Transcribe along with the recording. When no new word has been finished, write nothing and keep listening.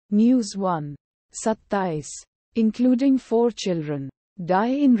News 1. 27, including 4 children, die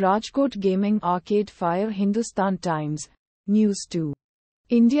in Rajkot gaming arcade fire. Hindustan Times. News 2.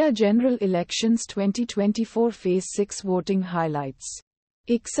 India General Elections 2024 Phase 6 voting highlights.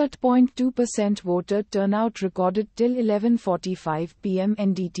 61.2% voter turnout recorded till 11:45 p.m.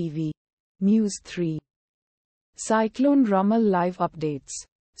 NDTV. News 3. Cyclone Remal Live Updates.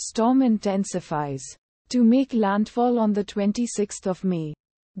 Storm intensifies to make landfall on the 26th of May.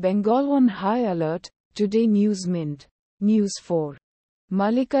 Bengal on high alert. Today News Mint. News 4.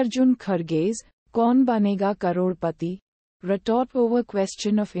 Mallikarjun Kharge's Kaun Banega crorepati retort over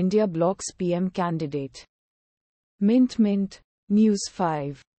question of India Bloc's PM candidate. Mint. News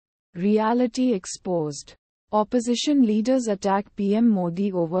 5. Reality exposed. Opposition leaders attack PM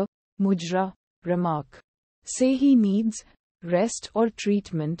Modi over mujra, remark. Say he needs rest or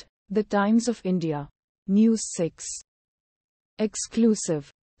treatment. The Times of India. News 6.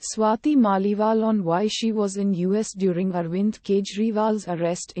 Exclusive. Swati Maliwal on why she was in US during Arvind Kejriwal's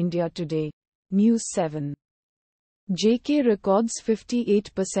arrest. India Today. News 7. JK records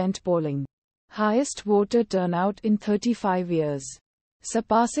 58% polling. Highest voter turnout in 35 years.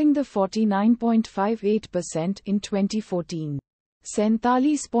 Surpassing the 49.58% in 2014.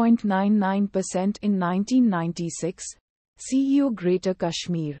 47.99% in 1996. CEO Greater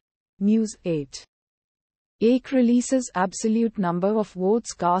Kashmir. News 8. AK releases absolute number of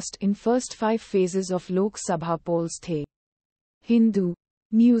votes cast in first 5 phases of Lok Sabha polls. The Hindu.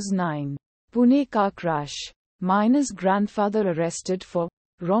 News 9. Pune car crash. Minor's grandfather arrested for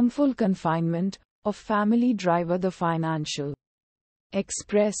wrongful confinement of family driver. The Financial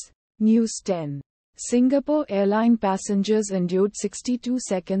Express. News 10. Singapore airline passengers endured 62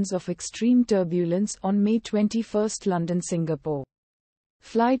 seconds of extreme turbulence on May 21. London Singapore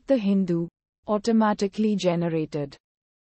flight. The Hindu. Automatically generated